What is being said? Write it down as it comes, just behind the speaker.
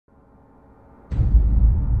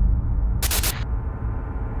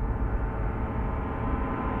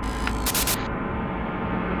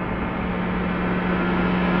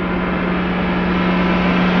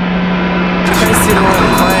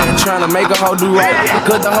trying to make a hoe do right.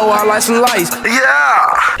 Cut the hoe out like some lights.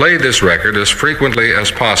 Yeah! Play this record as frequently as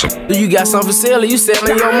possible. You got something for sale, you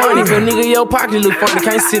selling your money. If a nigga your pocket look funny,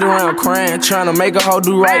 can't sit around crying, trying to make a hoe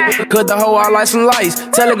do right. Cut the hoe out like some lights.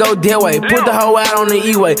 Tell her go that way. Put the hoe out on the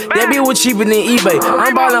E-way. That bitch was cheaper than eBay.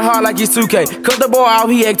 I'm ballin' hard like it's 2K. Cut the boy out,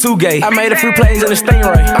 he act too gay. I made a few plays in the Str8.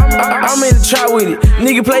 I'm in the trap with it.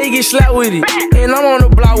 Nigga play, he get slapped with it. And I'm on the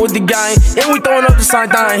block with the gang. And we throwing up the same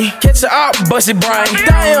thing. Catch it up, bust it brain.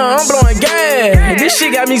 Damn, I'm blowing gas. This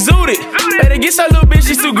shit got me zooted. Better get some little bitch,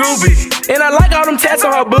 she's too groovy. And I like all them tats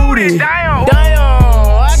on her booty. Damn,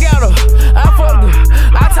 I got her. I fucked her.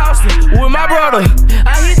 I tossed her with my brother.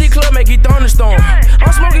 I hit the club, make it thunderstorm.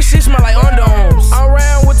 I'm smoking shit, smell like underarms. I'm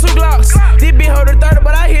around with 2 Glocks. This bitch hold a 30,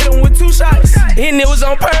 but I hit him with 2 shots. And it was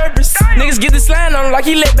on purpose. Niggas get the slime on him like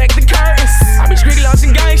he let back the curtains. I be scriggling on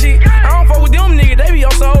some gang shit. I don't fuck with them niggas, they be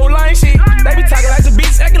on some old line shit. They be talking like some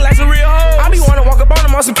bitch, acting like some real hoes. I be wanna walk up on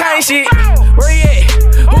them on some kind shit. Where he at?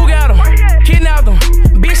 Who got him? Kidnapped him.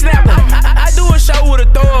 Bitch snapped him. I do a show with a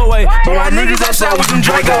throwaway, but my niggas outside with them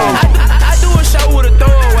Dracos. I do a show with a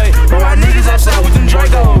throwaway, but my niggas outside with them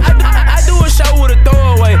Dracos. I do a show with a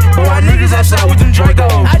throwaway, but my niggas outside with them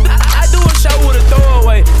Dracos. I do a show with a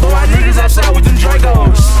throwaway, but my niggas outside with them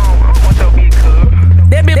Dracos.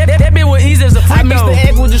 That bitch was easy as a freak. I mixed the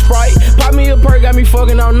egg with the Str8. Pop me a perk, got me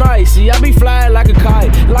fucking all night. See, I be flying like a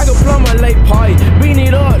kite, like a plumber late pipe. Beat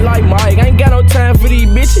it up like Mike. I ain't got no time for these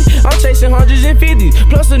bitches. I'm chasing 100s and 50s,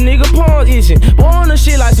 plus a nigga palm itching. Boy on the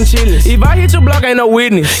shit like some chillers. If I hit your block, ain't no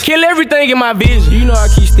witness. Kill everything in my vision. You know I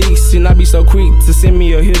keep sticks, and I be so quick to send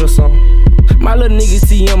me a hit or something. My little niggas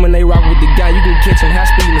TM and they rock with the guy. You can catch them high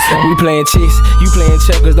speed in the sun. We playing chess, you playing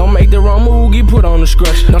checkers. Don't make the wrong move, get put on the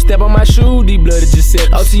scratch. Don't step on my shoe, these blood just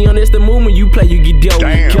set. OT on this the movement you play, you get dealt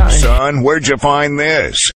with. Damn, son, where'd you find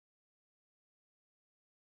this?